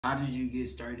How did you get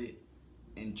started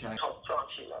in track? How strong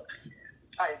she was.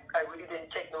 I really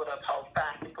didn't take note of how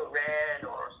fast people ran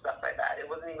or stuff like that. It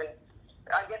wasn't even,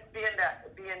 I guess being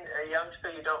a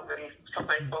youngster, you don't really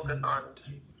sometimes focus on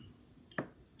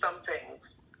some things.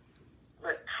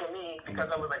 But for me, because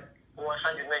I was like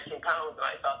 119 pounds, and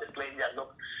I thought this lady that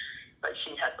looked like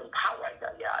she had some power, I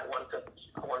thought, yeah, I want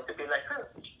to be like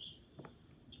her.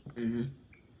 Mhm.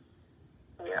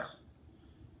 Yeah.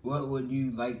 What would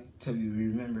you like to be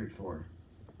remembered for?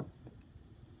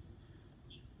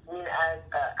 I mean,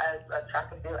 as a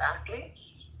track and field athlete,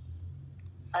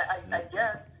 I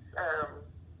guess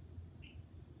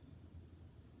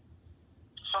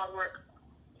hard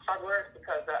work,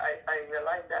 because I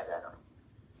realized that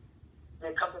the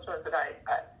accomplishments that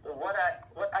what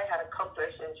I had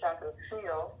accomplished in track and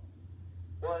field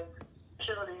was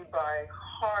purely by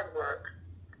hard work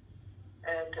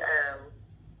and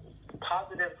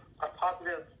a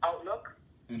positive outlook,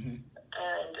 Mhm.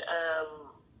 and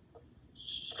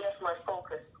just my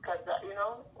focus. Because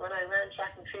when I ran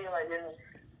track and field, I didn't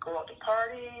go out to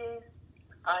parties.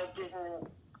 I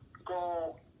didn't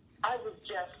go. It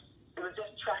was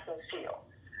just track and field.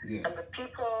 Yeah. And the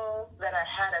people that I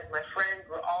had as my friends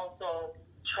were also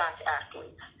track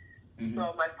athletes. Mhm.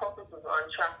 So my focus was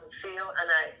on track and field,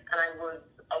 and I was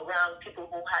around people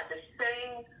who had the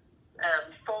same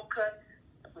focus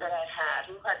that I had,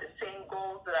 who had the same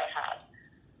goals that I had.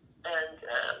 And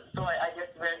so I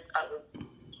just went, I was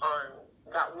on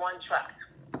that one track.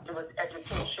 It was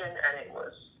education, and it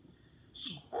was,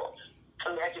 well,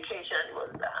 from the education, it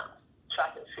was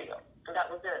track and field. And that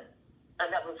was it.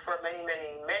 And that was for many,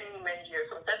 many, many, many years.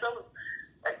 So since I was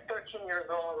like 13 years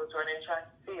old, I was running track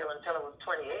and field until I was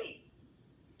 28.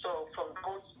 So from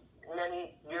those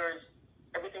many years,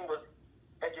 everything was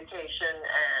education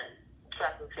and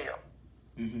track and field.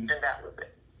 Mhm. And that was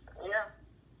it. Yeah.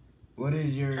 What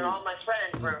is your? And all my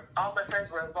friends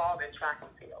were involved in track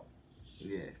and field.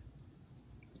 Yeah.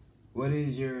 What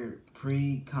is your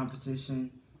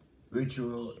pre-competition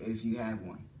ritual, if you have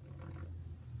one?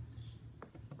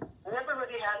 Never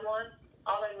really had one.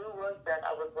 All I knew was that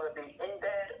I was going to be in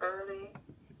bed early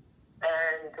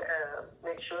and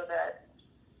make sure that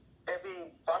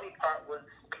every body part was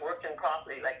working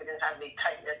properly, like it didn't have any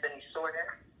tightness, any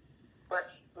soreness. But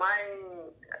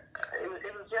it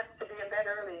was just to be in bed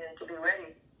early and to be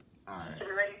ready. All right. To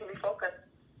be ready to be focused.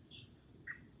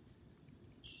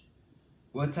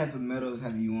 What type of medals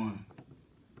have you won?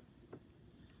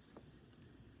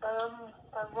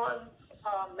 I won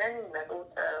many medals.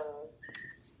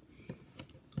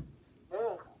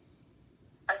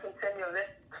 I can send you a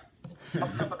list of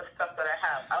some of the stuff that I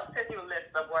have. I'll send you a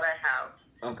list of what I have.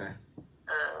 Okay.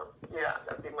 Yeah,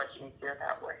 that'd be much easier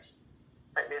that way.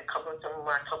 Like some of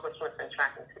my accomplishments in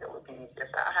track and field would be easier.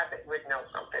 So I have it written out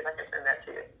someplace. I can send that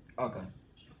to you. Okay.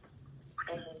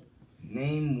 Mm-hmm.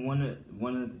 Name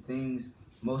one of the things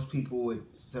most people would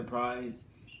surprise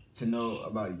to know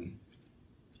about you.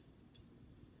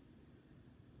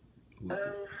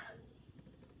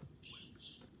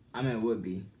 I mean, would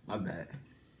be. My bad.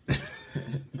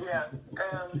 Yeah.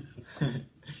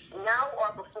 Now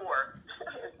or before?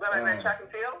 When I ran track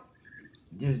and field?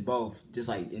 Just both. Just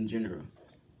like in general.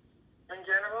 In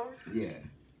general? Yeah.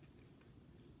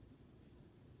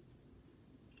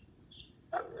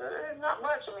 Not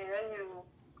much. I mean, then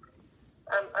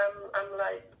I'm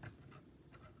like,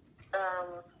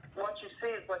 what you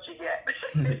see is what you get.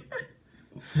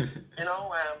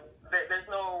 There's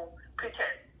no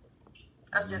pretense.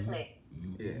 I'm just me.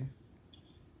 Yeah.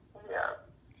 Yeah.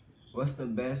 What's the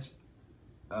best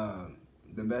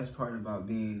part about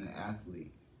being an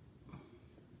athlete?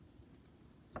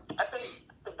 I think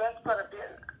the best part of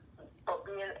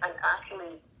being an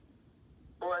athlete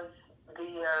was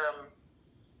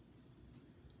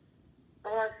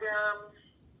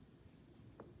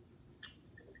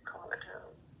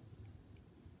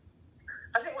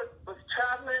I think was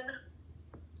traveling,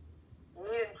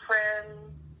 meeting friends,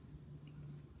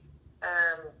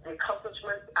 the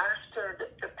accomplishments after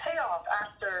the payoff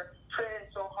after training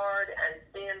so hard and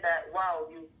seeing that, wow,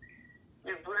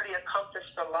 you've really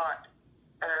accomplished a lot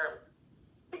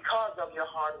because of your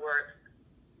hard work.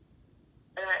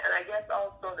 And I guess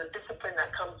also the discipline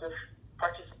that comes with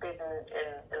participating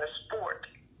in a sport.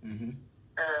 Mm-hmm.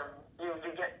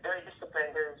 You get very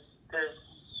disciplined.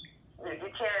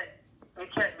 You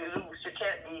can't be loose. You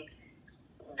can't be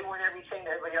doing everything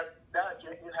that everybody else does.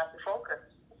 You have to focus.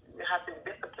 You have to be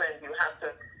disciplined.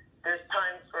 There's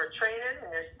times for training,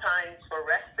 and there's times for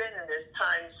resting, and there's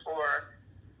times for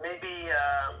maybe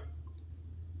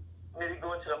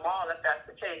going to the mall if that's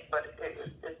the case. But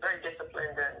it's very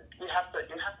disciplined, and you have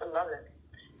to love it.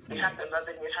 You have to love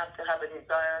have to have a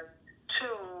desire to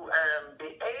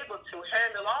be able to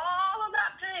handle all of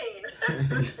that pain.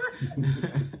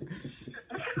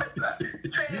 Because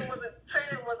training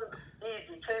wasn't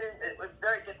easy. Training, it was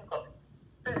very difficult.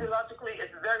 Physiologically,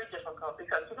 it's very difficult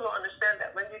because people don't understand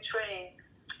that when you train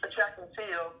for track and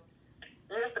field,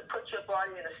 you have to put your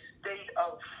body in a state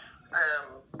of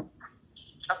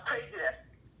craziness.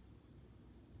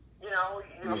 You know,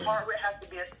 your heart rate has to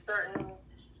be a certain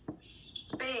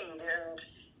speed, and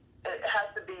it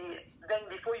has to be, then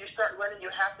before you start running, you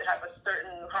have to have a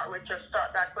certain heart rate to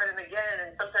start back running again,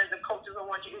 and sometimes the coaches don't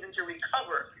want you even to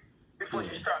recover before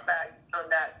you start back on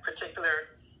that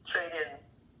particular training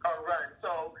or run.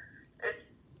 So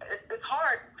it's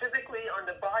hard physically on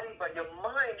the body, but your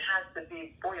mind has to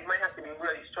be, your mind has to be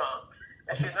really strong.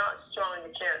 If you're not strong,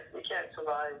 you can't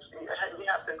survive. You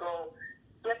have to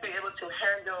be able to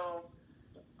handle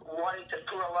wanting to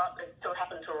throw up and still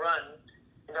having to run.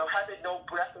 You know, having no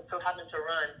breath and still having to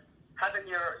run. Having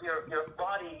your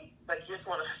body, like, you just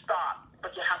want to stop,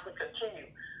 but you have to continue.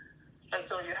 And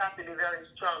so you have to be very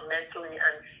strong mentally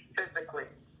and physically.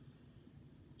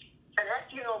 And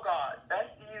if you know God,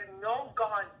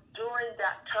 during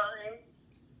that time,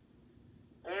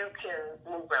 you can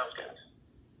move mountains.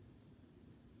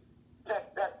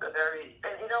 That's a very,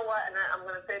 and you know what, and I'm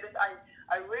going to say this,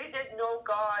 I really didn't know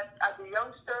God as a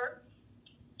youngster.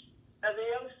 As a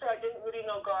youngster, I didn't really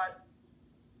know God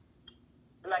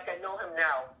like I know him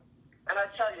now. And I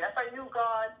tell you, if I knew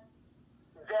God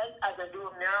then as I do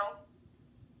him now,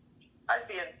 I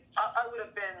would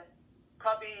have been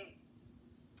probably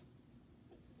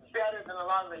better than a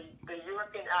lot of the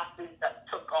European athletes that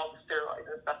took all the steroids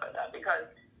and stuff like that, because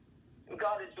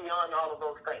God is beyond all of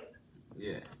those things.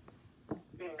 Yeah.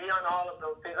 He's beyond all of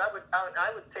those things. I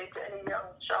would say to any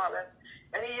young child,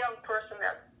 any young person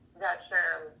that's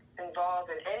involved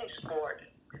in any sport,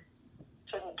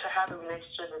 to have a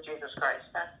relationship with Jesus Christ.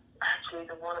 That's actually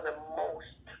one of the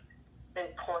most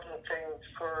important things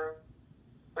for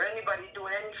anybody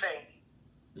doing anything.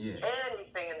 Yeah.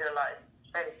 Anything in their life.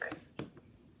 Anything.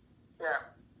 Yeah.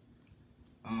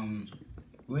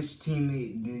 Which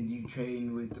teammate did you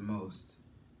train with the most?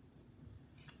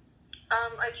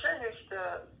 I trained with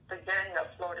the gang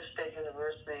at Florida State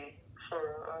University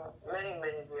for many,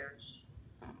 many years.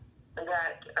 And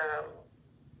that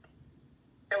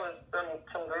there was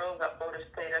some girls at Florida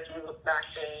State. If you look back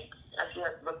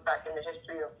in the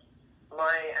history of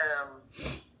my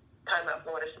time at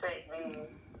Florida State,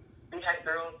 we had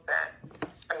girls that,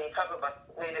 a couple of us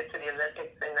made it to the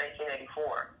Olympics in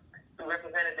 1984. We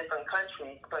represented different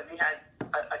countries, but we had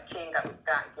a team that was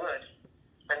that good.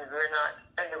 And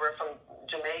they were from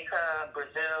Jamaica,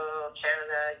 Brazil,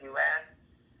 Canada, U.S.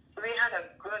 So we had a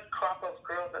good crop of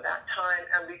girls at that time,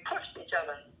 and we pushed each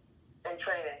other in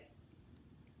training.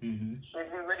 Mm-hmm.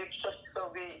 We really pushed,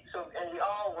 and we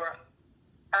all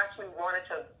actually wanted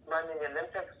to run in the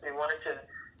Olympics. We wanted to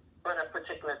run a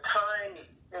particular time.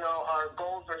 You know, our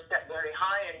goals were set very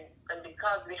high, and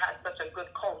because we had such a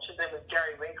good coach, his name was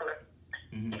Gary Winkler.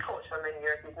 Mm-hmm. He coached for many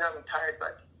years. He's now retired,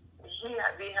 but we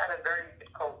had a very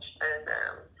good coach, and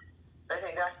I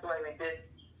think that's the way we did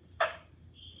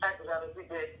as well as we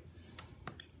did.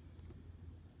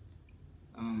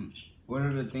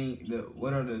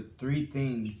 What are the 3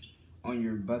 things on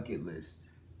your bucket list?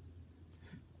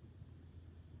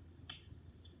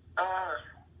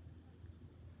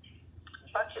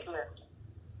 Bucket list.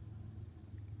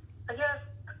 I guess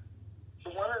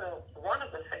one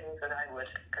of the things that I would,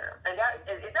 and that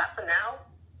is that for now.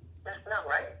 That's now,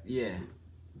 right? Yeah.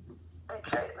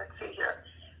 Okay, let's see here.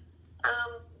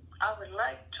 I would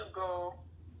like to go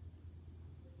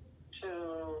to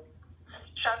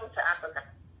travel to Africa.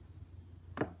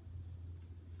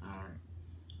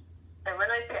 And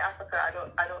when I say Africa,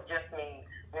 I don't just mean,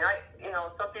 a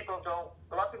lot of people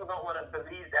don't want to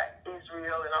believe that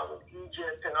Israel and all of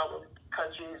Egypt and all those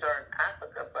countries are in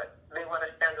Africa, but they want to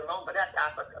stand alone, but that's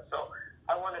Africa. So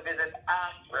I want to visit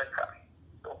Africa,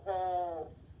 the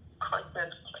whole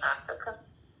continent of Africa.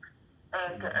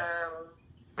 And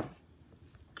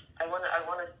I want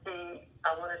to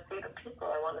see the people.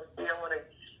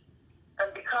 And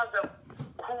because of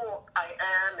who I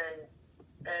am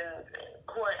and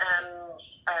who I am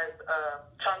as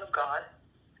a child of God,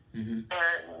 mm-hmm.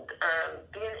 and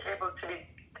being able to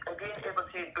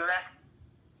be blessed,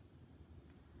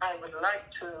 I would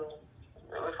like to,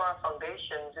 with our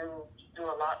foundation, do a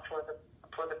lot for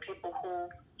the people who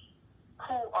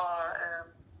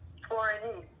are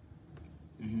in need.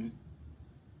 Mm-hmm.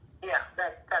 Yeah,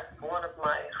 that's one of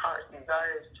my heart's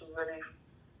desires, to really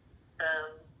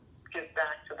give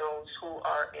back to those who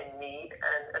are in need,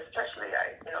 and especially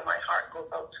my heart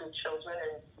goes out to children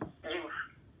and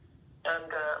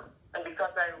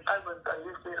I was a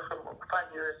youth leader for 5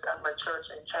 years at my church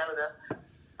in Canada.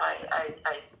 I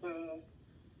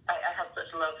have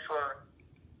such love for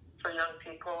young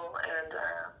people and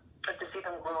to see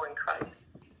them grow in Christ.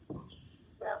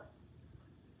 Yeah.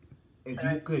 If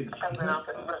you could... I went off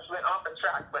the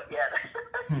track, but yeah.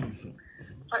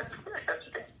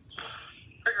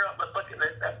 Figure out my bucket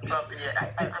list. That's probably it.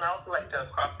 And I also like to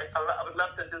CrossFit. I would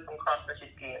love to do some CrossFit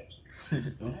skiing.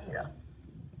 Yeah.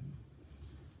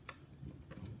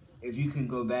 If you can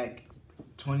go back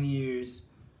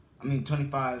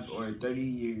 25 or 30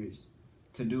 years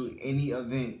to do any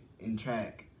event in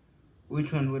track,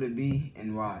 which one would it be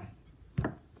and why?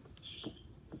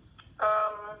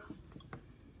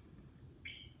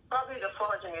 Probably the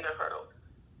 400-meter hurdle.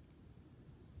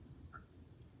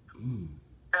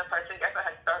 If I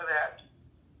had started that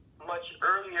much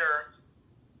earlier,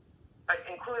 I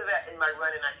included that in my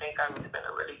running, I think I would have been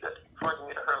a really good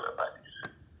 400-meter hurdler. But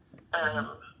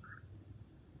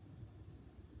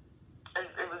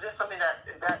it was just something that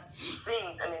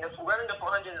seems. I mean, if running the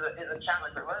 400 is a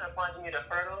challenge, but running a 400-meter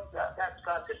hurdle, that's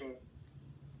got to be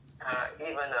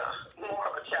even more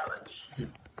of a challenge.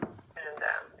 And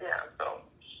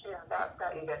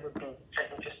that event would be an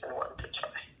interesting one to try.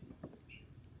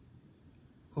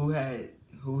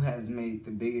 Who has made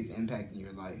the biggest impact in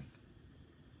your life?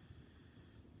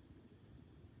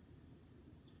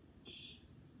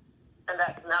 And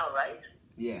that's now, right?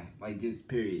 Yeah, like just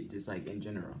period, just like in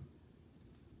general.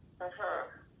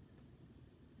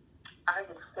 I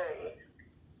would say,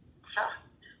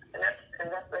 and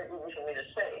that's very easy for me to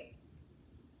say.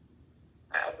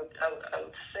 I would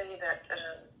say that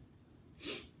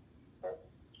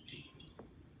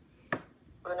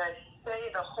when I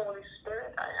say the Holy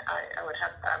Spirit,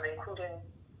 I'm including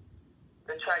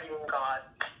the Triune God.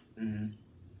 Mm-hmm.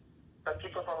 But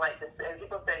people don't like this. And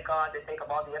people say God, they think of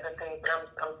all the other things. But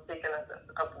I'm speaking of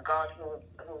God who's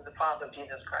the Father of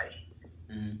Jesus Christ.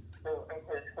 Mm-hmm.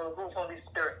 Whose Holy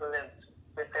Spirit lives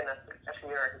within us as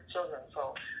we are His children.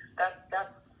 So that's it.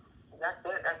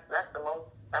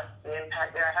 That's the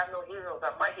impact there. I have no heroes.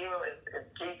 My hero is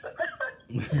Jesus.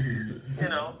 You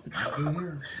know.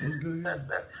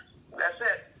 That's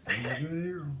it.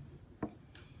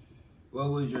 What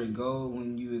was your goal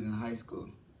when you was in high school?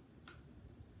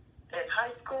 In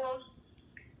high school,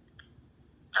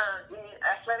 you mean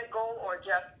athletic goal or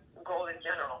just goal in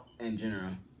general? In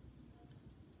general.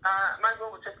 My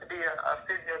goal was just to be a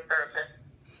physiotherapist.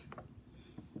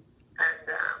 And,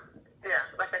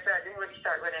 like I said, I didn't really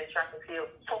start running track and field,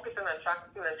 focusing on track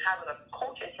and field and having a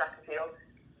coach in track and field.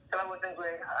 So I was in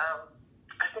grade, I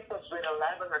think it was grade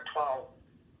 11 or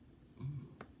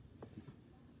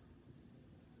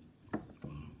 12.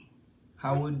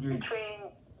 How would your...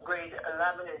 Between grade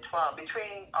 11 and 12,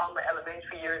 between all my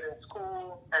elementary years in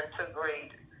school and until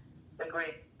grade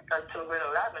 11, I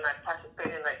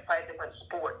participated in like 5 different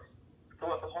sports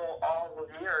throughout all those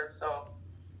years. So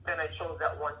then I chose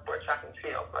that one sport, track and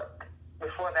field. But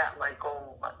before that, my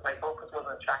focus was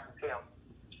on track and field.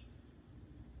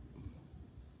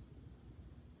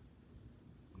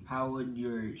 How would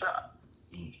your... let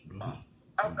me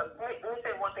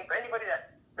say one thing. For anybody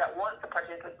that wants to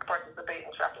participate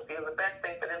in track and field, the best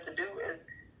thing for them to do is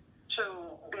to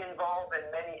be involved in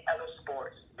many other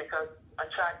sports, because a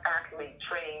track athlete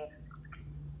trains,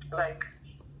 like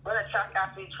when a track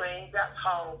athlete trains, that's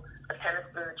how a tennis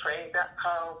player trains, that's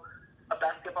how a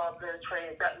basketball player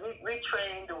trains. That we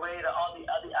train the way that all the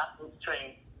other athletes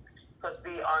train, because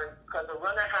the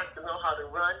runner has to know how to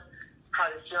run, how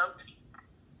to jump,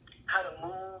 how to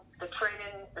move. The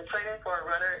training for a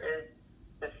runner is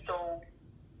so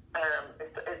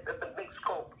it's a big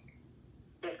scope.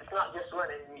 It's not just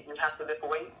running. You have to lift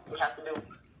weights. You have to do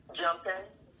jumping.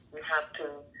 You have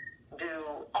to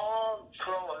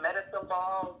throw a medicine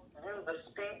ball, use a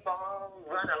speed ball,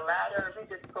 run a ladder. We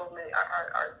just so many.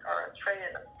 Our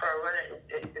training for a runner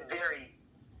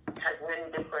has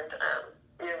many different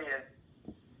areas.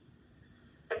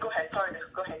 And go ahead. Sorry.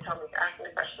 Go ahead. Tell me. Ask me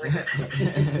the question.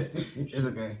 It's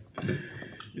okay.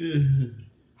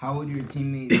 How would your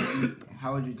teammates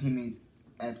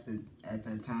at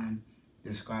that time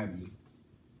describe you?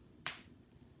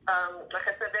 Like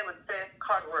I said, they would say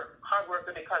hard work,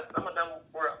 because some of them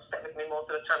were upset with me most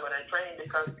of the time when I trained,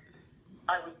 because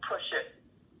I would push it,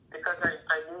 because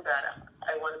I knew that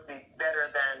I wanted to be better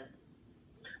than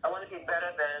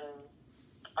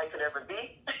I could ever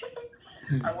be.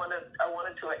 I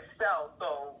wanted to excel.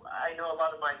 So I know a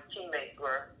lot of my teammates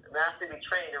were massively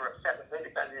trained. They were upset with me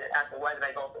because they asked me, why did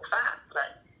I go so fast?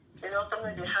 But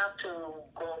sometimes you have to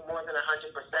go more than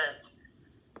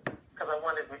 100%, because I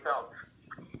wanted results.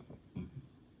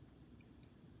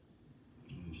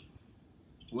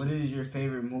 What is your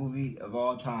favorite movie of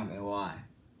all time and why?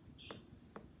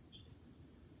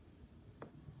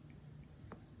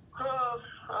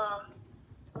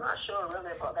 I'm not sure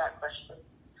really about that question.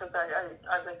 Because as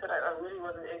I said, I really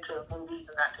wasn't into movies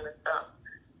and that kind of stuff.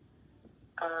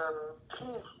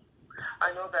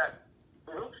 I know that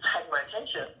Roots had my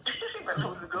attention when I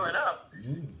was growing up.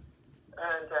 And,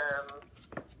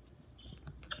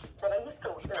 but I used to,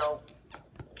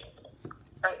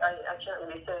 I can't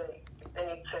really say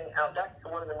anything else. That's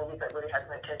one of the movies that really had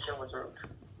my attention was Roots.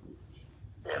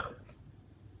 Yeah.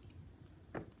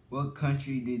 What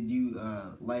country did you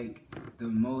like the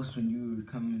most when you were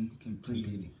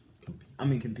competing?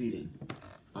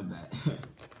 My bad.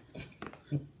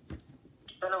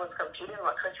 When I was competing,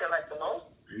 what country I liked the most?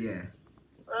 Yeah.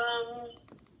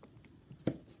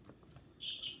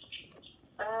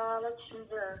 Let's see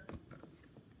here.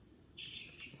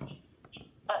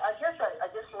 I guess I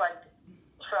just liked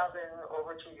traveling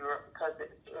over to Europe because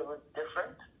it was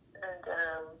different, and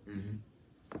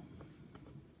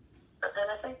and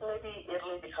I think maybe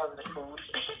Italy because of the food.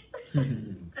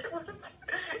 it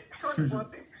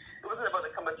wasn't about the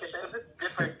competition. It was just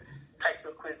different types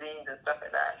of cuisines and stuff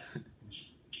like that.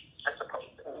 I suppose.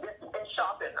 And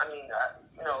shopping. I mean,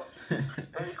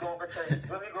 when we go over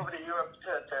to Europe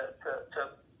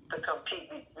to compete,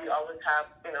 we always have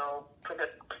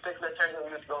particular times when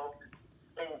we would go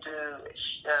and do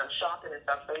shopping and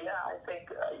stuff. So yeah, I think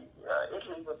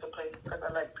Italy was the place because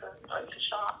I like to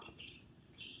shop.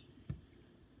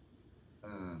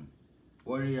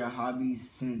 What are your hobbies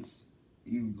since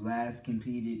you've last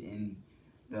competed in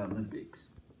the Olympics?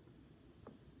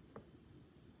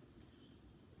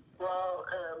 Well,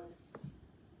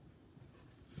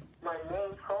 my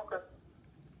main focus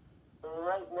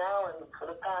right now and for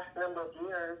the past number of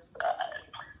years,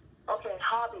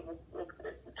 hobbies.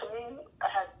 To me, I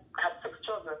had 6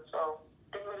 children, so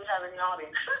didn't really have any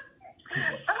hobbies.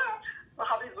 My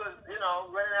hobbies was,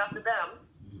 running after them.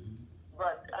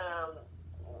 But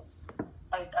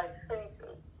I think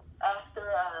after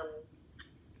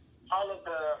all of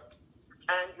the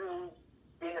Andrew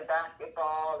being in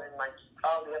basketball and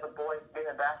all the other boys being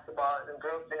in basketball and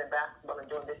girls being in basketball and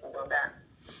doing this and doing that,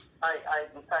 I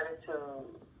decided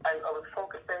I was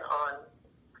focusing on,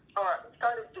 or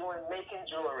started making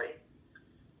jewelry.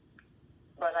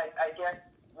 But I guess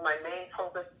my main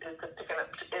focus is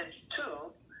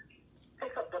to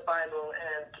pick up the Bible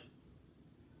and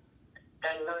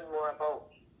learn more about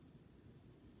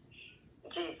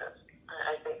Jesus.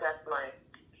 I think that's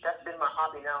been my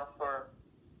hobby now for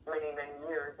many, many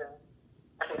years, and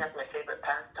I think that's my favorite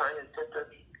pastime is just to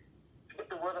get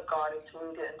the Word of God into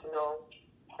me and to know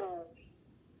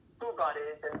who God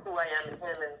is and who I am in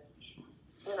Him, and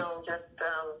just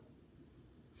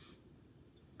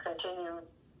continue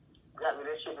that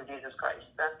relationship with Jesus Christ.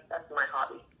 That's my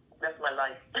hobby. That's my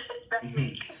life. That's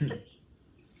me.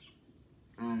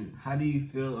 How do you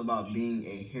feel about being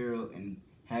a hero and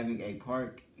having a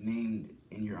park named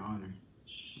in your honor?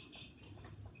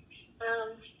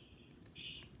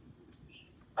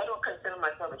 I don't consider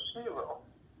myself a hero.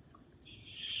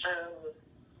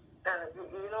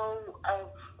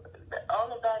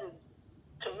 All of that is,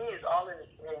 to me, is all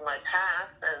in my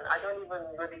past, and I don't even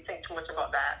really think too much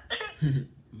about that.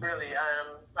 Really,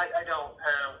 I don't.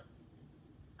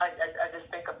 I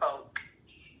just think about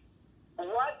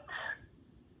what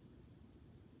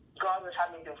God would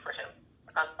have me do for Him.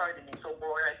 I'm sorry to be so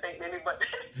boring, I think maybe, but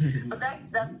that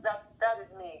is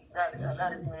me. That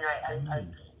is me. I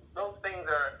those things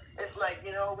are. It's like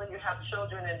when you have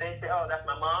children and they say, "Oh, that's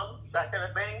my mom," that kind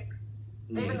of thing.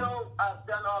 Yeah. Even though I've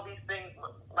done all these things,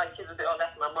 my kids will say, "Oh,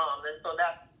 that's my mom," and so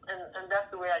that's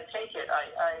the way I take it.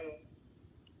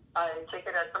 I take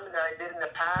it as something that I did in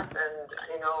the past, and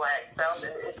I excelled,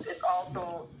 and it's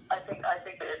also I think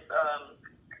it's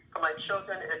for my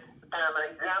children. It's an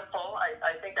example.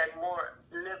 I think I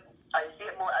see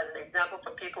it more as an example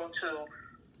for people to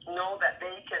know that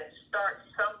they can start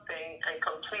something and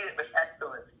complete it with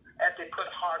excellence if they put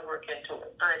hard work into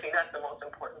it. And I think that's the most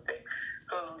important thing.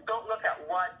 So don't look at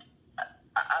what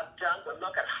I've done, but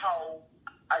look at how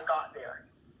I got there.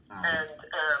 And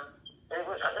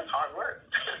it's hard work.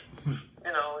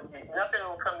 Nothing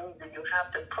will come easy. You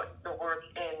have to put the work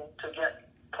in to get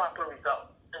proper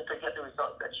results and to get the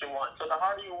results that you want. So the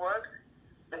harder you work,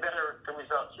 the better the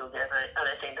results you'll get. And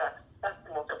I think that's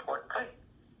the most important thing.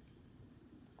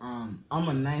 I'm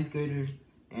a 9th grader,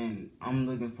 and I'm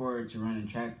looking forward to running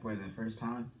track for the first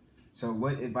time. So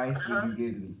what advice would you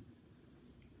give me?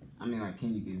 I mean,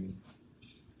 can you give me?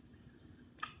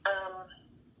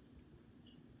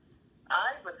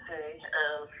 I would say,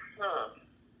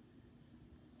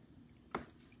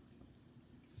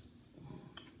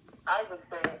 I would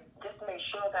say just make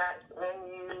sure that when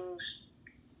you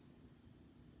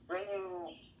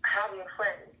have your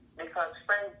friends, because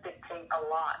friends dictate a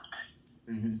lot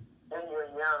when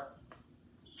you're young.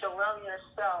 Surround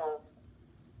yourself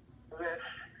with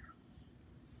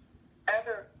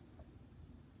other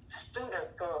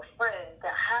students or friends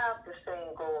that have the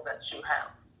same goal that you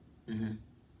have.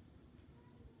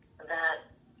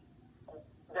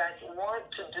 That want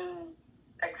to do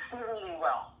exceedingly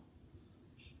well.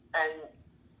 And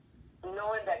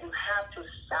knowing that you have to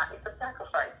it's a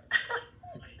sacrifice.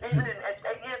 Even in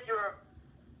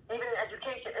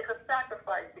education, it's a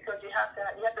sacrifice because you have to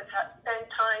spend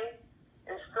time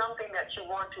in something that you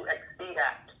want to exceed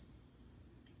at.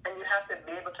 And you have to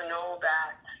be able to know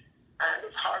that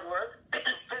it's hard work,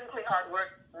 physically hard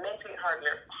work, mentally hard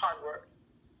work.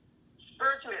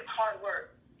 Spiritually, it's hard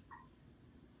work.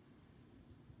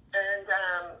 And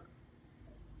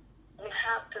you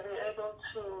have to be able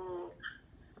to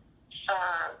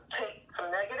take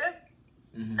some negative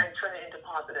and turn it into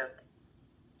positive.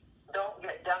 Don't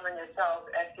get down on yourself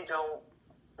if you don't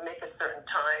make a certain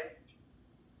time.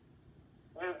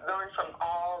 You learn from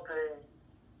all the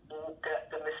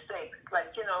mistakes.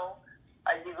 Like, you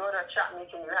go to a chat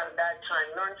meeting, you have a bad time.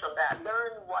 Learn from that.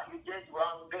 Learn what you did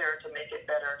wrong there to make it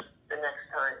better the next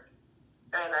time.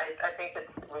 And I think that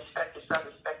respect yourself,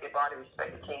 respect your body,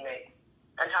 respect your teammates,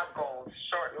 and have goals,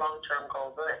 short, long-term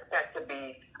goals. Don't expect to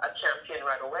be a champion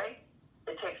right away.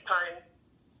 It takes time.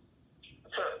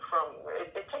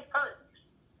 It takes time.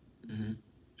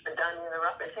 And down in the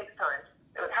rough, it takes time.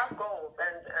 Have goals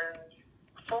and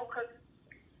focus.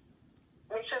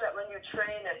 Make sure that when you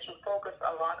train, that you focus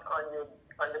a lot on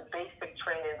the basic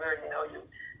training, where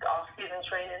the off-season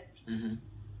training.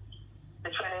 The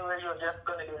training where you're just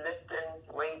going to be lifting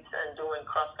weights and doing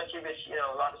cross country, which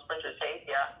a lot of sprinters hate,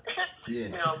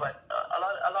 but a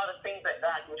lot of things like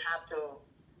that, you have to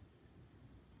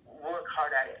work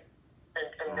hard at it,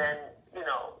 and then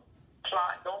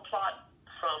plot. Don't plot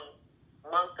from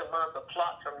month to month, but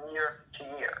plot from year to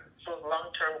year. So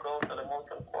long-term goals are the most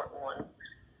important ones,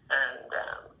 and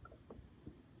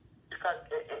because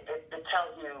it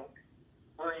tells you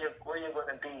where you're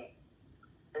going to be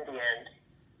in the end.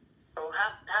 So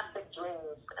have big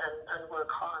dreams and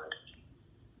work hard.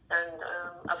 And,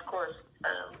 of course,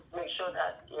 make sure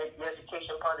that the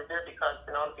education part is there, because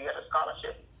in order to get a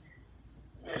scholarship,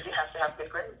 you have to have good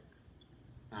grades.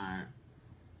 All right.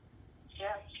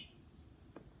 Yeah.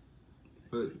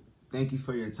 But thank you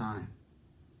for your time.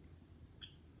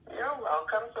 You're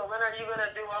welcome. So when are you going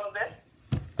to do all of this?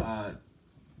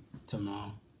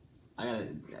 Tomorrow.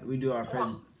 We do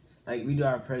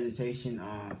our presentation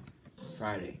on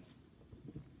Friday.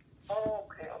 Oh,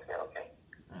 okay.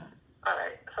 All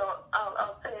right. So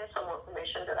I'll send you some more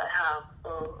information that I have.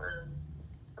 So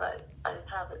I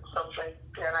have it someplace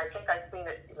here, and I think I seen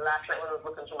it last night when I was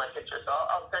looking through my pictures. So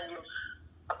I'll send you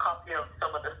a copy of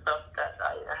some of the stuff that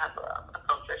I have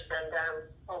accomplished, and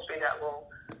hopefully that will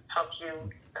help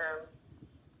you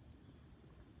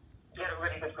get a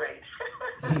really good grade.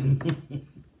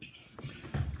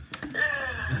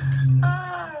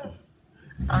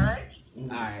 All right. All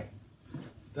right.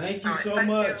 Thank you so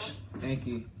much. Thank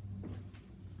you.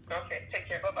 Okay, take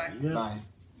care. Bye-bye. Yeah. Bye.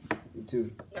 You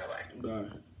too. Bye-bye. Bye.